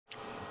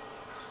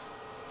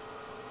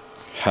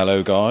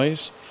Hello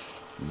guys,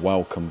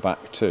 welcome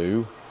back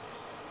to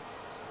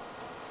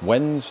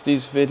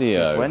Wednesday's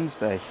video. It's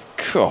Wednesday.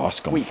 God, it's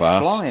gone Week's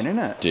fast. flying, isn't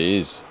it? It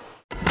is.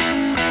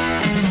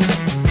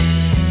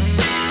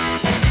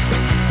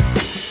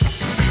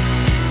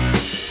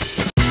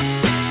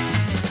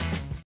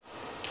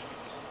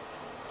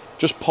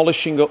 Just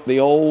polishing up the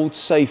old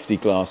safety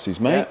glasses,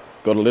 mate. Yeah.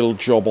 Got a little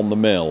job on the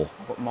mill.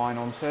 I've got mine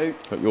on too.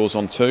 Got yours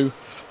on too.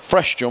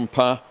 Fresh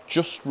jumper.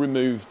 Just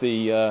removed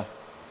the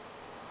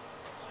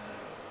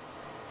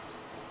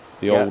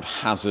old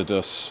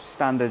hazardous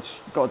Standard,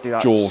 got to do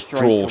that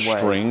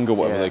drawstring or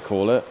whatever Yeah. they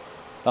call it.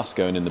 That's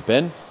going in the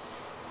bin.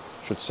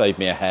 Should save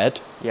me a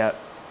head. Yeah.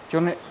 Do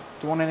you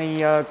want any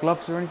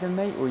gloves or anything,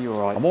 mate? Or are you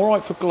alright? I'm all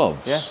right for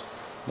gloves. Yeah.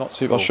 Not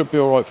too. Cool. I should be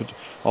all right for.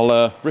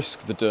 I'll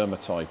risk the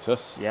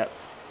dermatitis. Yep.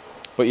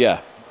 But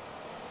yeah.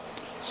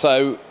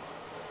 So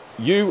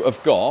you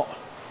have got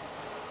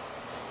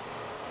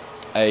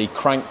a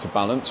crank to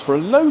balance for a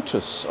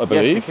Lotus, I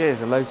believe. Yes, it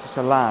is a Lotus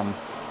Elan.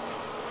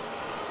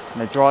 And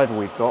the driver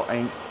we've got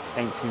ain't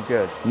too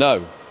good.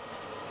 No.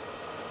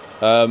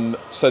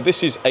 So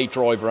this is a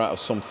driver out of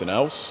something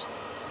else.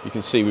 You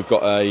can see we've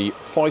got a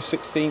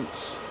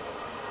 5/16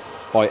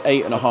 by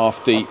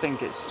 8.5 deep I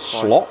think it's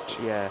slot.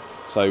 Yeah.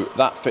 So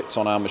that fits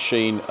on our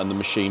machine and the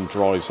machine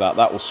drives that.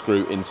 That will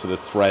screw into the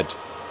thread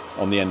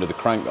on the end of the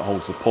crank that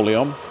holds the pulley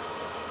on.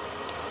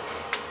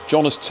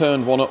 John has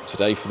turned one up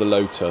today for the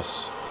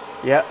Lotus.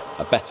 Yep.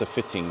 A better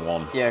fitting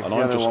one. Yeah, because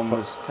the other one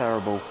was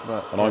terrible.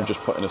 But, and I'm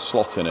just putting a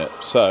slot in it.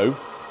 So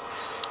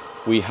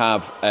we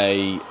have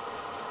a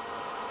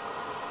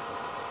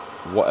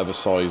whatever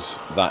size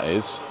that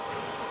is,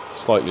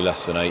 slightly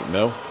less than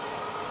 8mm.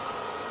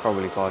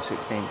 Probably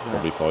 5/16.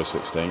 Probably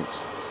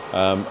 5/16.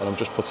 And I'm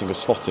just putting a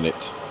slot in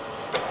it.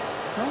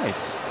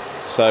 Nice.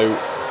 So,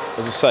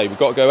 as I say, we've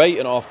got to go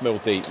 8.5mm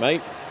deep,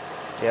 mate.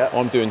 Yeah.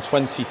 I'm doing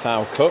 20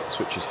 thou cuts,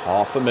 which is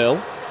 1/2 mil.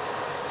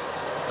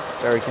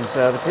 Very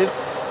conservative.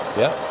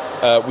 Yeah.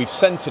 We've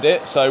centered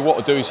it, so what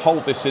I'll do is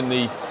hold this in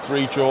the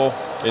three-jaw.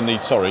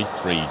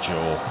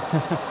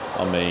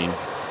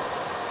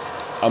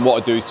 And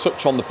what I do is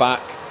touch on the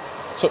back,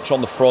 touch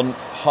on the front,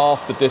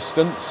 half the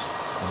distance,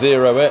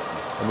 zero it,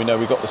 and we know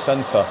we've got the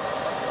centre.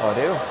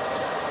 Ideal.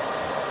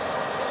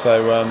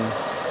 So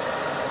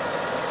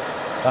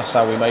that's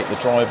how we make the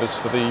drivers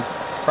for the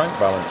crank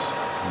balance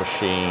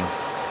machine.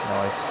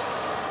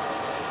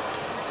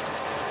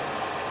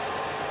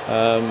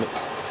 Nice.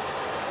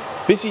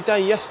 Busy day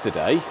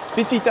yesterday.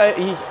 Busy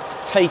day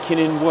taking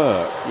in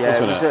work, Yeah,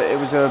 wasn't it? It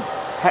was a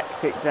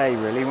hectic day,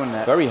 really, wasn't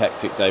it? Very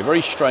hectic day,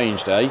 very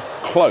strange day.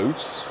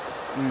 Close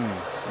Yeah.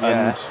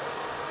 and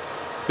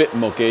a bit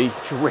muggy.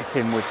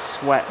 Dripping with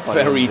sweat. By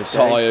the Very end of the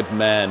day. tired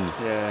men.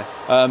 Yeah.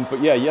 But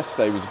yeah,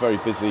 yesterday was very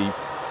busy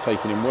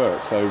taking in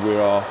work. So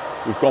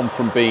we've gone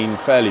from being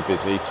fairly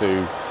busy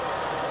to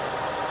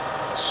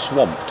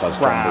swamped, as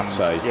John would Rammed,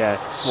 say. yeah,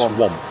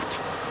 Swamped.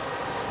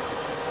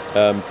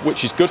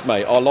 Which is good,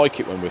 mate. I like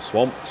it when we're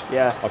swamped.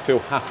 Yeah. I feel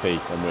happy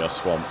when we are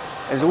swamped.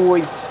 There's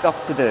always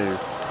stuff to do.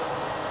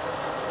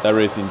 There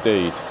is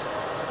indeed.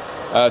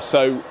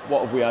 So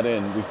what have we had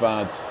in?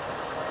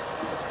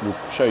 We'll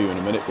show you in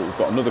a minute, but we've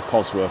got another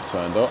Cosworth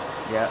turned up.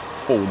 Yeah.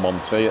 Full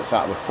Monty. It's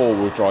out of a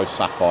 4-wheel drive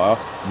Sapphire.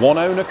 One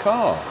owner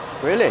car.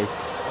 Really?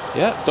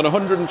 Yeah, done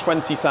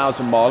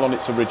 120,000 mile on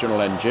its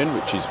original engine,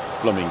 which is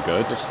blooming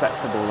good.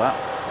 Respectable, that.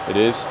 It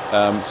is.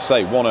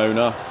 Say one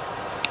owner.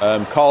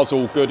 Car's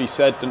all good, he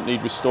said, didn't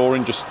need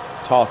restoring, just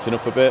tarting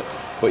up a bit,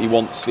 but he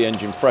wants the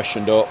engine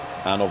freshened up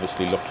and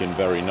obviously looking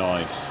very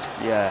nice.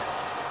 Yeah.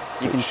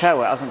 You can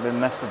tell it hasn't been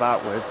messed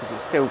about with because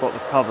it's still got the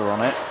cover on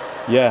it.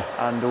 Yeah.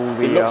 And all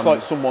the. It looks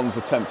like someone's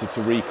attempted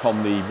to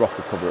recon the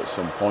rocker cover at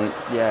some point.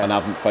 Yeah. And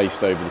haven't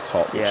faced over the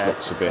top, which yeah,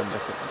 looks a bit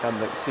doesn't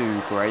look too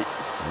great.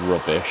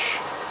 rubbish.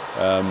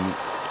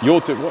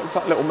 What's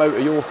that little motor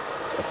you're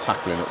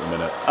tackling at the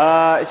minute?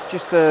 It's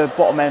just the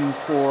bottom end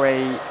for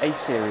a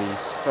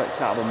A-series, but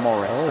it's out of a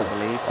Morris, I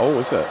believe. Oh,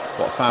 is it?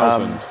 What,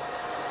 1,000?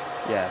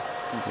 Yeah.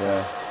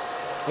 Yeah.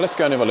 Well, let's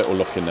go and have a little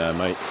look in there,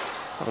 mate.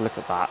 Have a look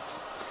at that.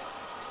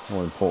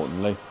 More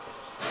importantly,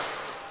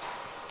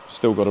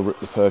 still got to rip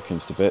the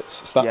Perkins to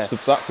bits. So that's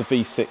a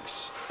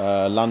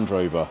V6 Land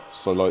Rover,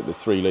 so like the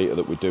 3 litre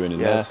that we're doing in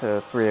there. Yeah, it's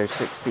a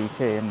 306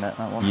 DT, isn't it,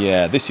 that one?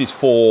 Yeah, this is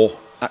for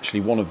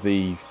actually one of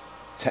the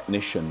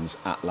technicians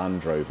at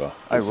Land Rover.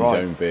 It's his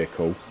own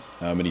vehicle,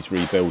 and he's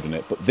rebuilding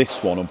it. But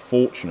this one,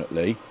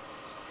 unfortunately,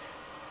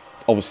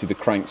 obviously the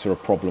cranks are a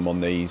problem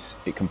on these.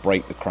 It can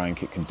break the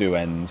crank, it can do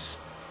ends.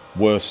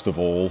 Worst of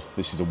all,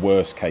 this is a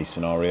worst case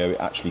scenario, it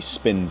actually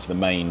spins the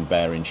main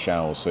bearing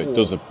shells. So it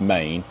does a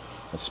main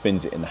and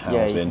spins it in the housing.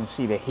 Yeah, you can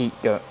see the heat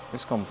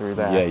that's gone through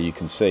there. Yeah, you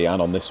can see,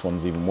 and on this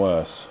one's even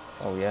worse.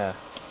 Oh, yeah.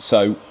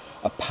 So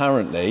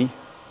apparently,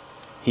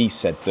 he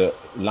said that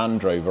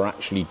Land Rover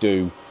actually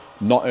do,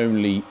 not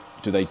only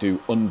do they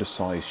do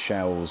undersized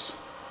shells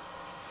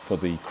for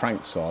the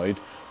crank side,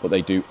 but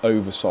they do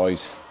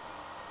oversized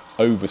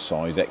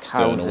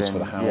externals for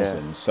the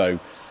housing. Yeah. So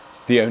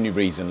the only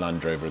reason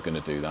Land Rover are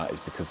going to do that is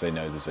because they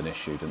know there's an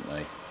issue, don't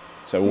they?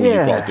 So all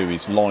you've got to do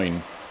is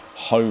line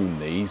hone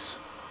these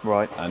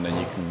Right. And then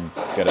you can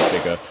get a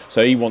bigger.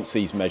 So he wants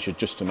these measured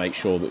just to make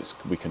sure that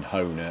we can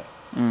hone it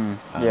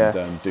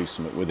and do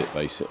something with it,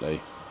 basically.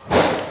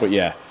 But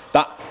yeah,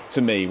 that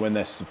to me, when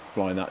they're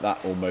supplying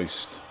that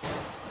almost.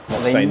 I'm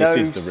not saying this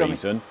is the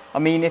reason. I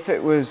mean, if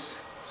it was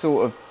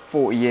sort of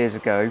 40 years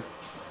ago,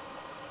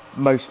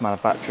 most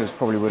manufacturers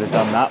probably would have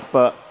done that,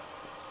 but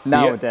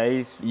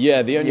nowadays...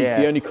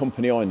 The only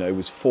company I know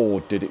was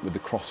Ford did it with the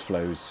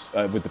Crossflows,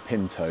 with the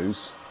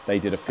Pintos. They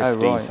did a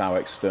 15th thou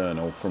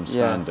external from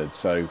standard,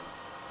 so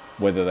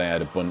whether they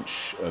had a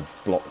bunch of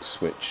blocks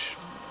which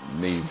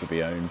needed to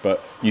be owned,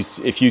 but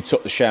if you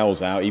took the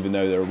shells out, even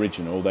though they're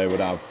original, they would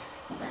have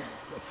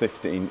a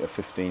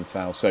 15th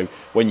thou. So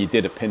when you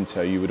did a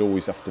Pinto, you would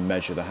always have to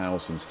measure the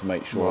housings to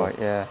make sure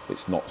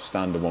it's not a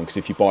standard one, because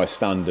if you buy a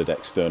standard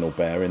external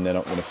bearing, they're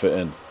not going to fit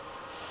in.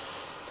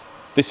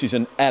 This is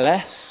an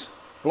LS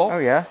block. Oh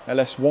yeah.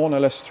 LS1,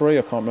 LS3,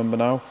 I can't remember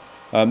now.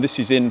 This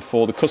is in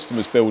for the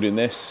customers building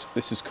this.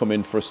 This has come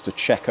in for us to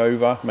check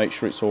over, make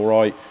sure it's all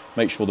right,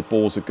 make sure the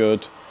bores are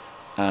good,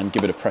 and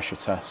give it a pressure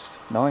test.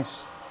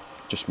 Nice.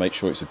 Just make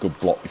sure it's a good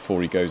block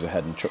before he goes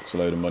ahead and chucks a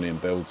load of money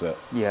and builds it.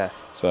 Yeah.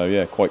 So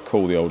yeah, quite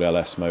cool, the old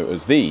LS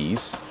motors.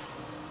 These,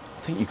 I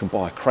think you can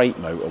buy a crate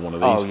motor, one of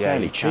these,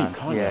 fairly cheap,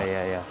 can't you?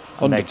 Yeah.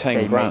 Under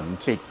 10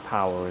 grand. Big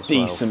power as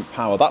well. Decent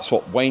power. That's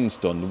what Wayne's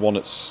done, the one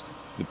that's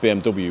the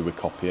BMW we're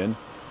copying.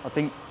 I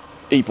think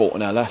he bought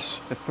an LS.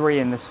 The 3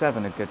 and the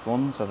 7 are good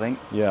ones, I think.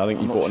 Yeah, I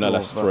think he bought an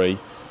LS3,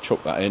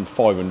 chucked that in,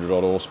 500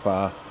 odd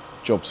horsepower.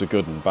 Jobs are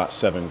good and about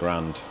 7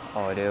 grand.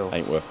 Ideal.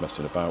 Ain't worth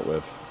messing about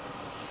with.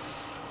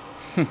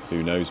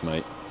 Who knows,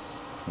 mate?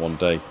 One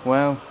day.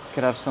 Well,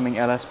 could have something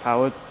LS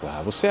powered.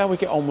 Well, we'll see how we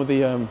get on with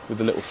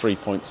the little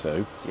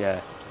 3.2. Yeah.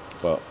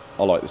 But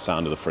I like the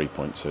sound of the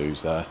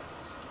 3.2s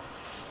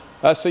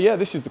there. So yeah,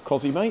 this is the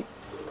Cosy, mate.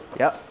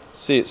 Yep.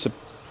 See, it's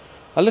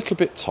a little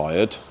bit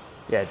tired.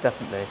 Yeah,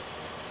 definitely.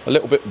 A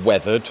little bit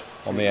weathered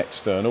on the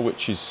external,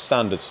 which is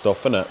standard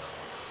stuff, isn't it?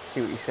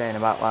 See what you're saying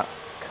about that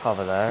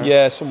cover there.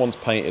 Yeah, someone's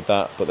painted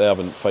that, but they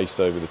haven't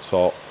faced over the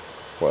top.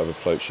 Whatever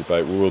floats your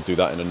boat. We will do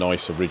that in a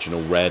nice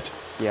original red.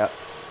 Yeah.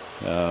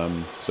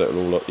 So it'll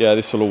all look,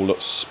 this will all look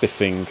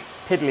spiffing.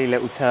 Piddly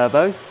little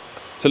turbo.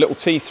 It's a little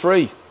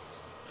T3.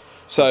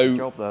 So good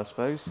job there, I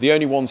suppose. The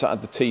only ones that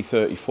had the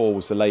T34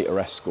 was the later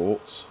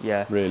Escorts.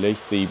 Yeah. Really,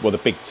 the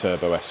big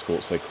turbo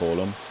Escorts they call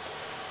them.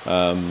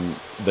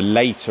 The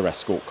later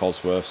Escort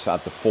Cosworths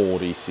had the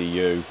Ford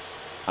ECU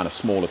and a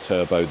smaller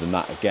turbo than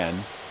that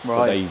again. Right.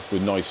 But they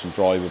were nice and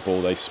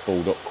drivable. They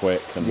spooled up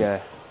quick,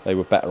 and they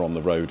were better on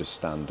the road as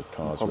standard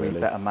cars. Probably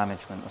really better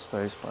management, I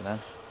suppose, by then.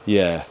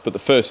 Yeah, but the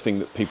first thing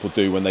that people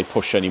do when they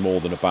push any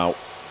more than about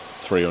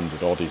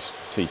 300 odd is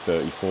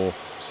T34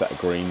 set of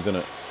greens, isn't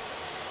it?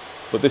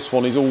 But this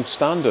one is all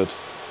standard,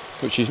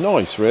 which is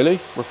nice,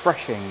 really.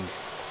 Refreshing.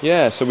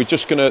 Yeah, so we're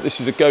just gonna.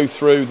 This is a go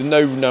through.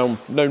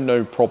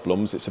 No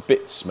problems. It's a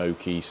bit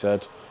smoky, he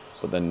said,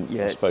 but then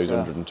I suppose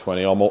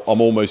 120. I'm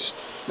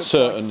almost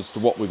certain as to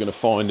what we're going to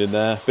find in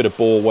there. Bit of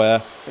bore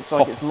wear. Looks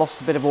like it's lost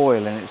a bit of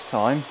oil in its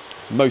time.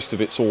 Most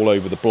of it's all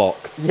over the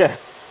block. Yeah.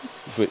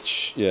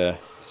 Which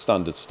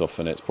standard stuff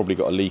in it. It's probably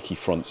got a leaky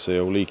front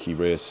seal, leaky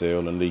rear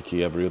seal, and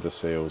leaky every other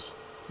seals.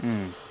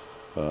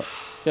 But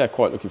yeah,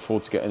 quite looking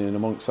forward to getting in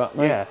amongst that,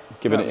 mate. Yeah,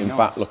 giving it in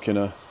back looking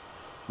a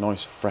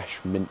nice fresh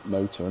mint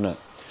motor, isn't it?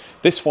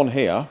 This one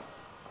here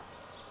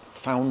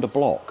found a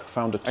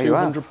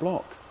 200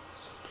 block.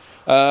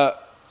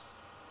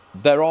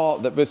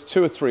 There's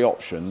 2 or 3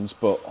 options,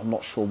 but I'm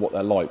not sure what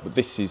they're like. But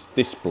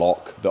this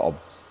block that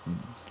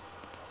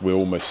we're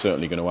almost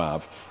certainly going to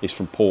have is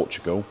from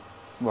Portugal.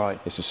 Right.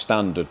 It's a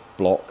standard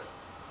block,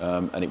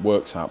 and it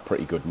works out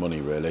pretty good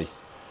money, really.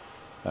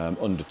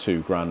 Under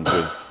 2 grand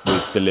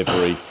with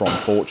delivery from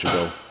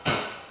Portugal.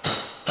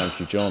 Thank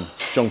you, John.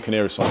 John can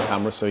hear us on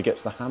camera, so he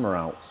gets the hammer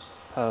out.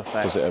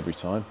 Perfect. Does it every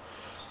time.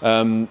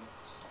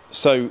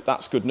 So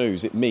that's good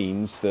news. It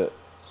means that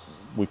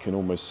we can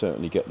almost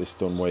certainly get this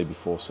done way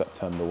before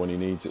September when he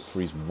needs it for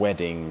his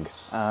wedding.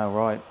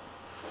 Right.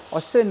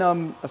 I've seen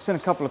a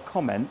couple of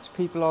comments,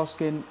 people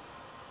asking,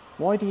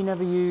 why do you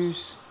never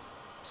use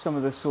some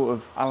of the sort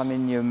of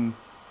aluminium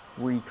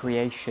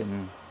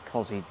recreation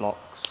Cosy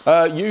blocks?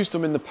 Used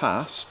them in the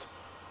past.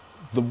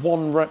 The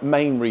one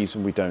main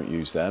reason we don't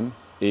use them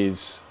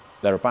is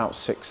they're about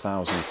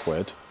 6,000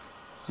 quid.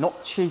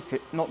 Not cheap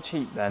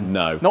then?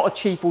 No. Not a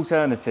cheap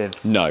alternative?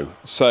 No.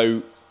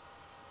 So,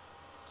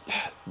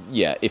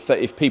 yeah,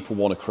 if people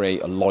want to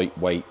create a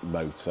lightweight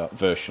motor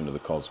version of the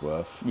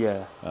Cosworth,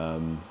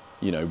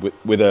 you know,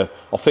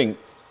 I think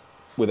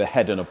with a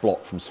head and a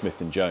block from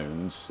Smith &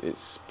 Jones,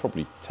 it's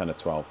probably 10 or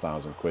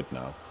 12,000 quid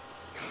now.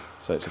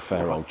 So it's a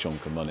fair old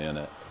chunk of money, isn't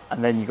it?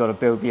 And then you've got to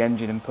build the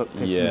engine and put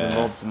pistons and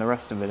rods and the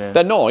rest of it in.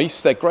 They're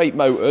nice, they're great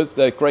motors,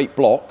 they're great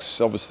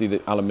blocks. Obviously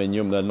the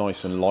aluminium, they're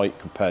nice and light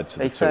compared to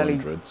the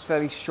 200s.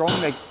 Fairly strong,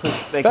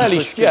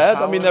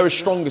 I mean, they're as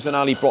strong as an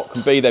alley block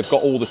can be. They've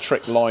got all the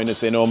trick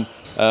liners in them.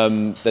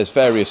 There's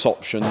various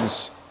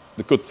options.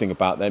 The good thing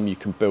about them, you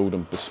can build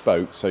them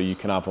bespoke, so you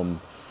can have them,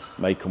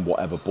 make them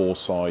whatever bore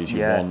size you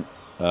want.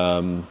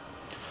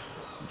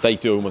 They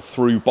do them with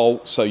through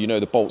bolts, so you know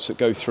the bolts that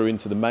go through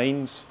into the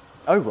mains.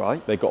 Oh,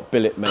 right. They've got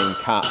billet main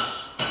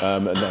caps,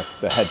 and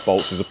they're head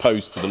bolts as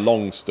opposed to the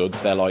long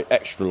studs. They're like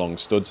extra long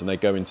studs, and they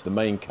go into the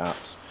main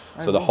caps.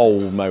 Oh, so the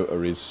whole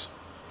motor is...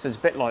 So it's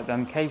a bit like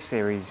them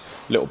K-Series.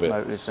 A little bit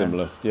motors,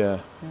 similar,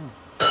 then.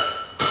 yeah.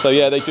 So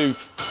yeah, they do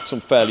some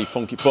fairly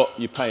funky, but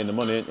you're paying the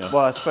money, aren't you?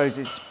 Well, I suppose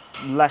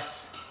it's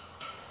less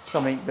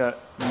something that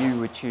you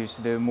would choose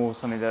to do, more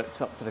something that's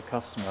up to the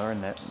customer,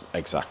 isn't it?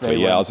 Exactly,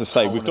 yeah. As I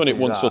say, we've done it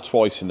once or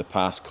twice in the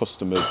past.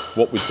 Customers,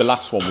 the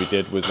last one we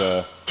did was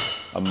a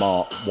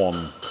Mark 1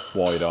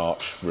 wide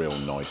arch, real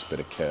nice bit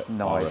of kit,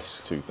 nice.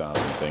 RS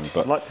 2000 thing.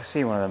 But I'd like to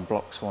see one of them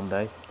blocks one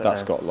day.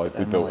 That's got like,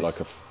 we built nice. like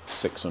a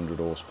 600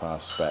 horsepower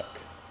spec,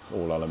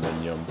 all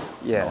aluminium,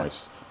 yeah.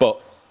 Nice.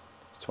 But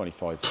it's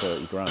 25,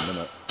 30 grand,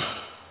 isn't it?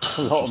 It's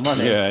a lot of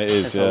money. Yeah, it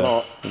is, yeah.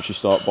 Once you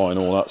start buying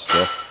all that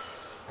stuff.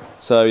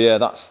 So yeah,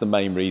 that's the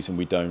main reason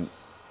we don't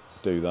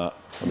do that.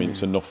 I mean,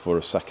 it's enough for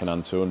a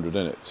second-hand 200,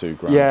 isn't it? 2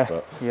 grand, yeah.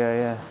 but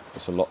yeah.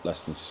 It's a lot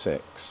less than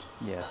 6.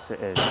 Yes, it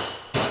is.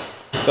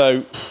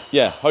 So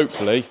yeah,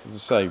 hopefully, as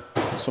I say,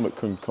 something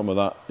can come of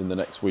that in the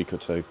next week or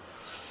two.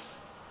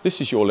 This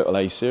is your little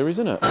A series,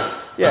 isn't it?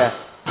 Yeah.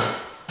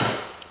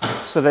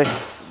 So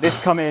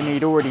this come in,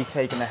 he'd already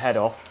taken the head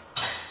off.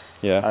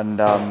 Yeah.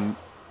 And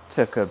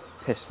took a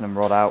piston and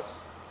rod out.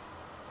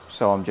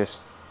 So I'm just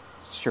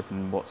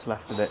stripping what's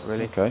left of it,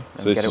 really. Okay.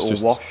 So this is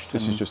just washed.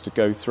 This is just to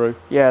go through.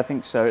 Yeah, I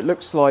think so. It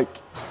looks like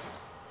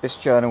this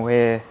journal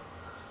here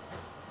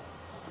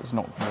is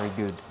not very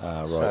good.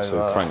 Ah, right.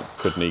 So the crank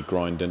could need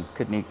grinding.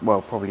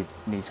 Probably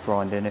needs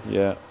grinding.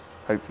 If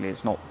hopefully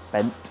it's not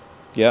bent.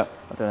 Yeah.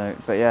 I don't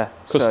know, but yeah.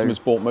 Customer's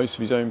bought most of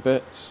his own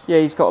bits. Yeah,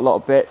 he's got a lot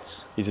of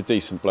bits. He's a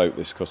decent bloke,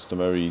 this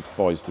customer. He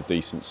buys the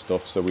decent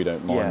stuff, so we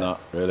don't mind that,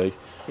 really.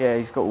 Yeah,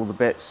 he's got all the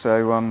bits,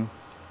 so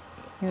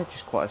yeah,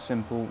 just quite a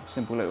simple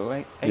little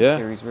 8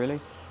 series, really.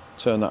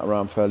 Turn that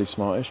around fairly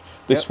smartish.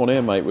 This one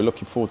here, mate, we're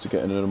looking forward to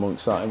getting in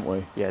amongst that, aren't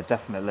we? Yeah,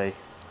 definitely.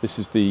 This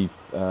is the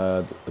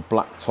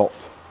black top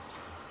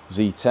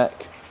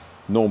Z-Tech,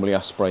 normally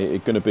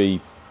aspirated, going to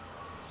be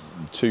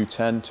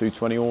 210,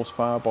 220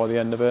 horsepower by the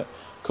end of it.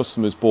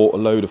 Customers bought a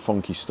load of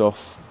funky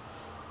stuff.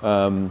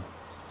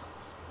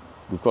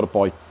 We've got to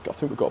buy, I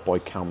think we've got to buy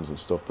cams and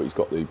stuff, but he's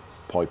got the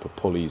Piper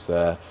pulleys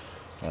there.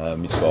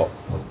 He's got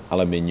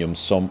aluminium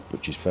sump,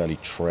 which is fairly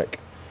trick.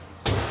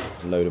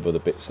 A load of other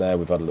bits there.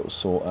 We've had a little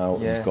sort out.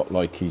 Yeah. He's got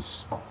like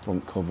his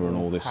front cover and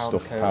all this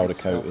stuff powder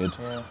coated.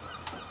 Yeah.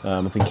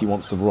 I think he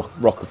wants the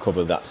rocker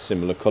cover that's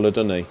similar colour,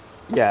 doesn't he?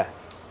 Yeah.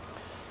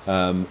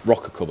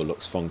 Rocker cover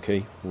looks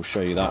funky. We'll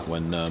show you that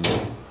when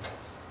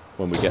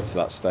we get to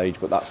that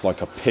stage. But that's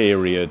like a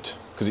period,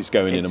 because it's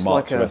going in a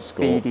Mark II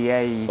Escort.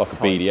 BDA it's like a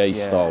BDA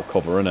style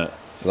cover, isn't it?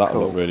 So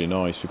that'll look really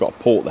nice. We've got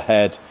to port the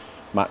head,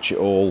 match it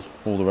all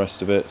the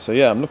rest of it. So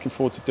yeah, I'm looking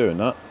forward to doing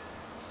that.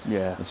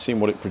 Yeah. And seeing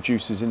what it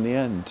produces in the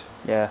end.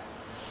 Yeah.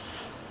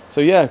 So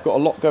yeah, got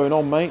a lot going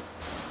on, mate.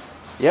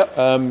 Yep.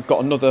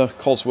 Got another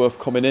Cosworth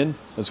coming in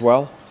as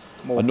well.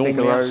 More I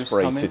normally Figaros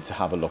aspirated coming. to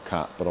have a look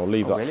at, but I'll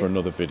leave that for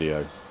another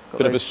video. Got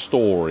Bit of a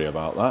story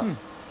about that.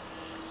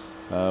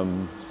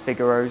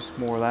 Figaros,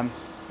 more of them.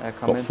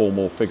 Got 4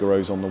 more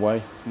Figaros on the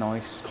way.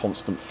 Nice.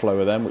 Constant flow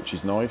of them, which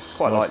is nice.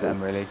 Quite nice like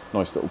them, really.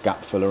 Nice little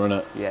gap filler in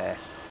it. Yeah.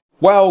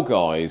 Well,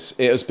 guys,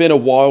 it has been a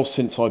while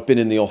since I've been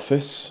in the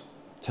office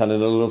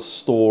telling a little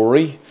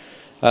story.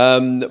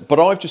 But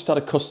I've just had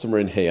a customer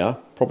in here,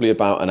 probably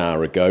about an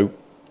hour ago.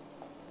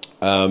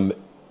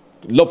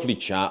 Lovely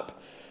chap.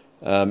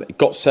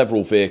 Got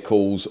several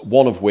vehicles,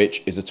 one of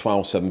which is a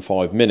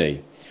 1275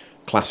 Mini.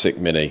 Classic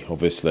Mini,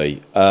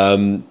 obviously.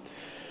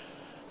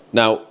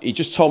 Now, he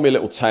just told me a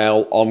little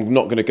tale. I'm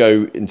not going to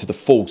go into the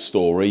full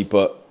story,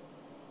 but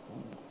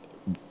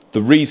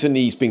the reason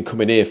he's been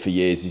coming here for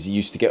years is he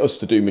used to get us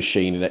to do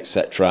machining,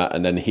 etc.,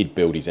 and then he'd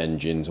build his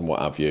engines and what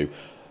have you.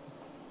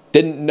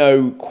 Didn't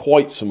know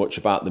quite so much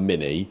about the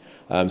Mini,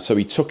 so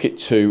he took it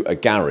to a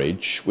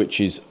garage, which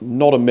is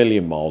not a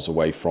million miles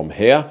away from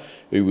here,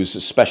 who was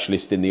a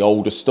specialist in the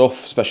older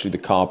stuff, especially the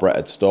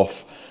carburetted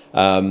stuff.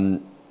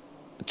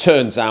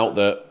 Turns out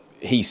that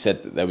he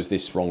said that there was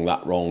this wrong,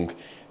 that wrong.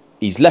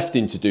 He's left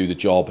him to do the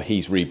job.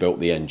 He's rebuilt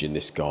the engine,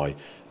 this guy.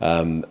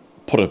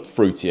 Put a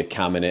fruitier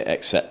cam in it,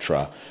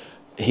 etc.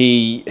 When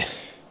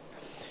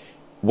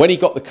he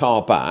got the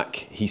car back,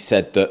 he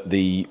said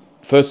that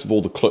first of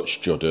all, the clutch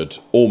juddered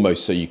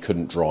almost so you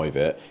couldn't drive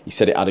it. He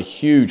said it had a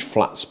huge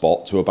flat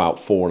spot to about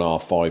 4,500,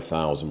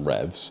 5,000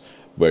 revs,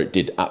 where it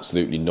did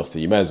absolutely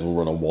nothing. You may as well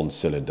run on 1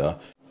 cylinder.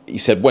 He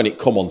said when it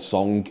come on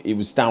song, it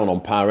was down on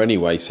power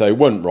anyway, so it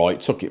wasn't right,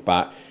 took it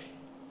back.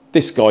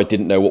 This guy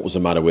didn't know what was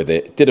the matter with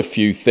it. Did a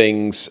few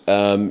things.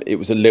 It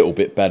was a little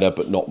bit better,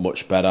 but not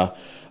much better.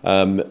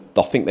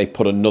 I think they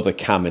put another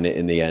cam in it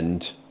in the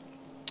end.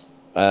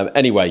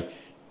 Anyway,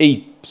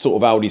 he sort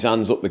of held his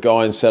hands up the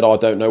guy and said, I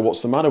don't know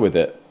what's the matter with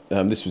it.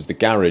 This was the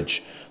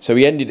garage. So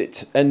he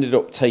ended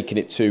up taking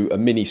it to a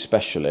Mini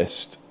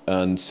specialist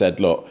and said,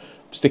 look,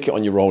 stick it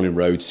on your rolling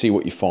road, see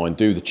what you find,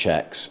 do the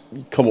checks,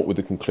 come up with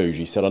the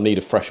conclusion. He said, I need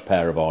a fresh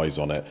pair of eyes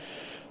on it.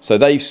 So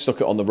they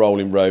stuck it on the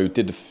rolling road,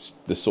 did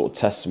the sort of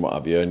tests and what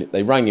have you, and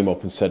they rang him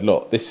up and said,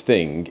 look, this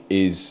thing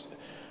is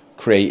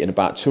creating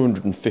about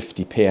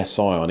 250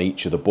 psi on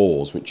each of the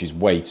bores, which is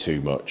way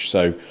too much.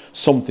 So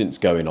something's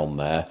going on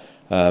there.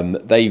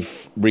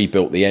 They've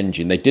rebuilt the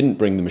engine. They didn't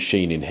bring the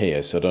machine in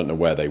here, so I don't know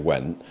where they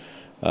went.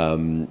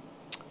 But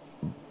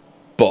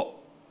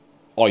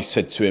I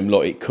said to him,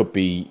 look, it could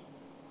be,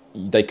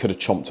 they could have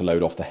chomped a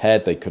load off the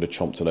head, they could have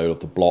chomped a load off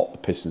the block, the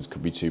pistons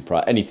could be too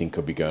bright, anything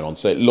could be going on.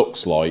 So it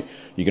looks like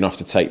you're going to have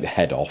to take the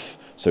head off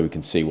so we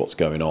can see what's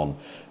going on.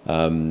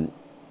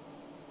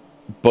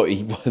 But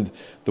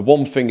the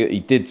one thing that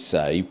he did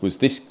say was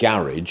this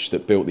garage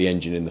that built the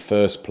engine in the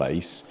first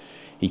place,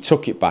 he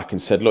took it back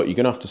and said, look, you're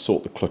going to have to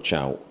sort the clutch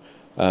out.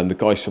 The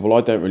guy said, well,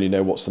 I don't really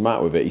know what's the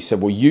matter with it. He said,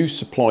 well, you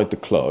supplied the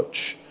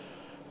clutch,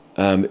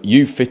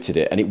 you fitted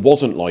it, and it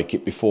wasn't like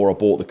it before I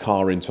bought the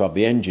car in to have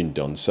the engine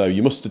done, so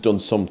you must have done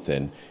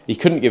something. He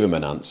couldn't give him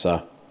an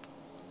answer.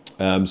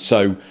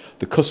 So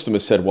the customer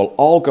said, well,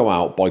 I'll go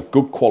out, buy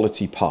good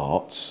quality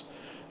parts.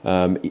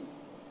 There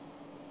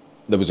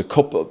was a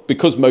couple,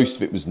 because most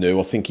of it was new,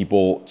 I think he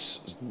bought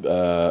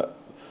a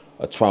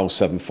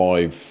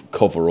 1275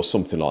 cover or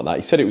something like that.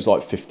 He said it was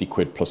like 50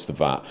 quid plus the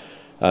VAT.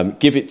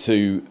 Give it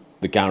to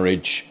the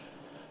garage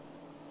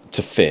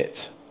to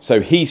fit.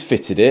 So he's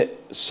fitted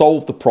it,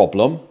 solved the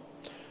problem.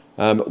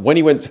 When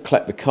he went to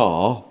collect the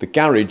car, the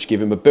garage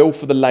gave him a bill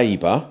for the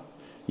labour.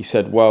 He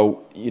said,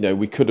 well, you know,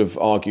 we could have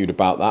argued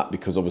about that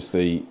because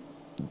obviously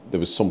there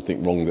was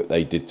something wrong that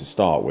they did to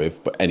start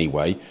with. But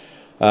anyway,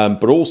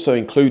 but also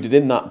included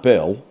in that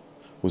bill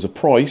was a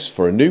price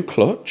for a new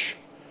clutch.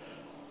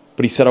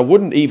 But he said, I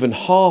wouldn't even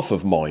half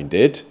have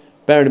minded,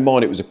 bearing in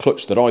mind it was a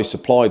clutch that I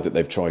supplied that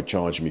they've tried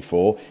charging me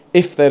for,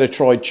 if they'd have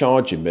tried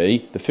charging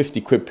me the 50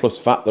 quid plus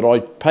VAT that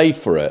I paid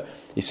for it.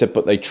 He said,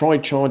 but they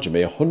tried charging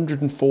me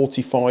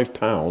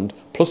 £145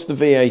 plus the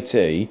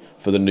VAT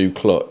for the new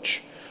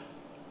clutch.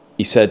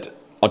 He said,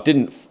 I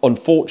didn't,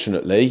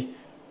 unfortunately,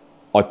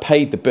 I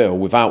paid the bill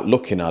without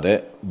looking at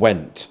it,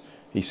 went.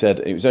 He said,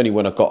 it was only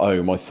when I got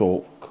home I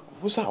thought,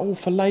 was that all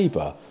for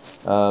labour?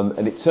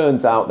 And it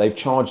turns out they've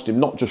charged him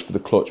not just for the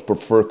clutch, but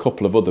for a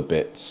couple of other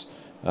bits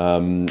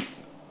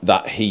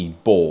that he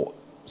bought.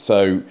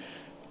 So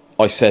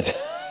I said,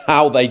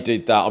 how they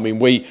did that. I mean,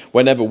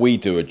 whenever we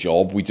do a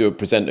job, we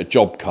present a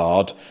job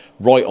card,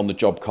 write on the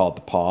job card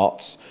the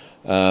parts,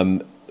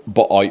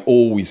 but I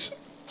always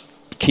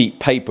keep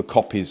paper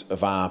copies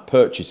of our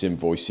purchase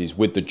invoices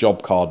with the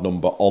job card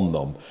number on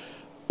them.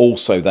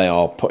 Also, they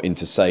are put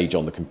into Sage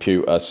on the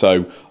computer,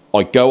 so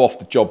I go off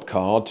the job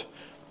card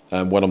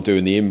when I'm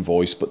doing the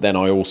invoice, but then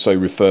I also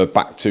refer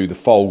back to the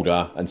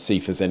folder and see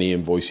if there's any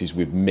invoices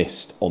we've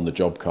missed on the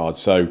job card.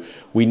 So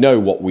we know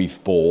what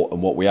we've bought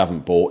and what we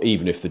haven't bought,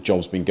 even if the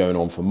job's been going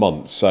on for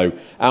months. So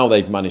how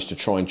they've managed to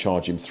try and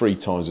charge him 3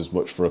 times as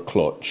much for a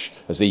clutch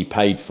as he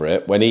paid for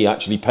it, when he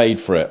actually paid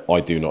for it, I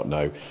do not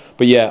know.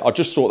 But yeah, I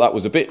just thought that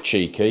was a bit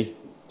cheeky,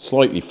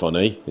 slightly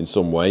funny in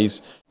some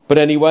ways. But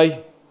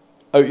anyway,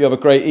 hope you have a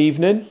great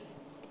evening.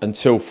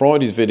 Until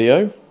Friday's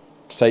video,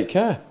 take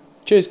care.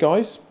 Cheers,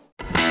 guys.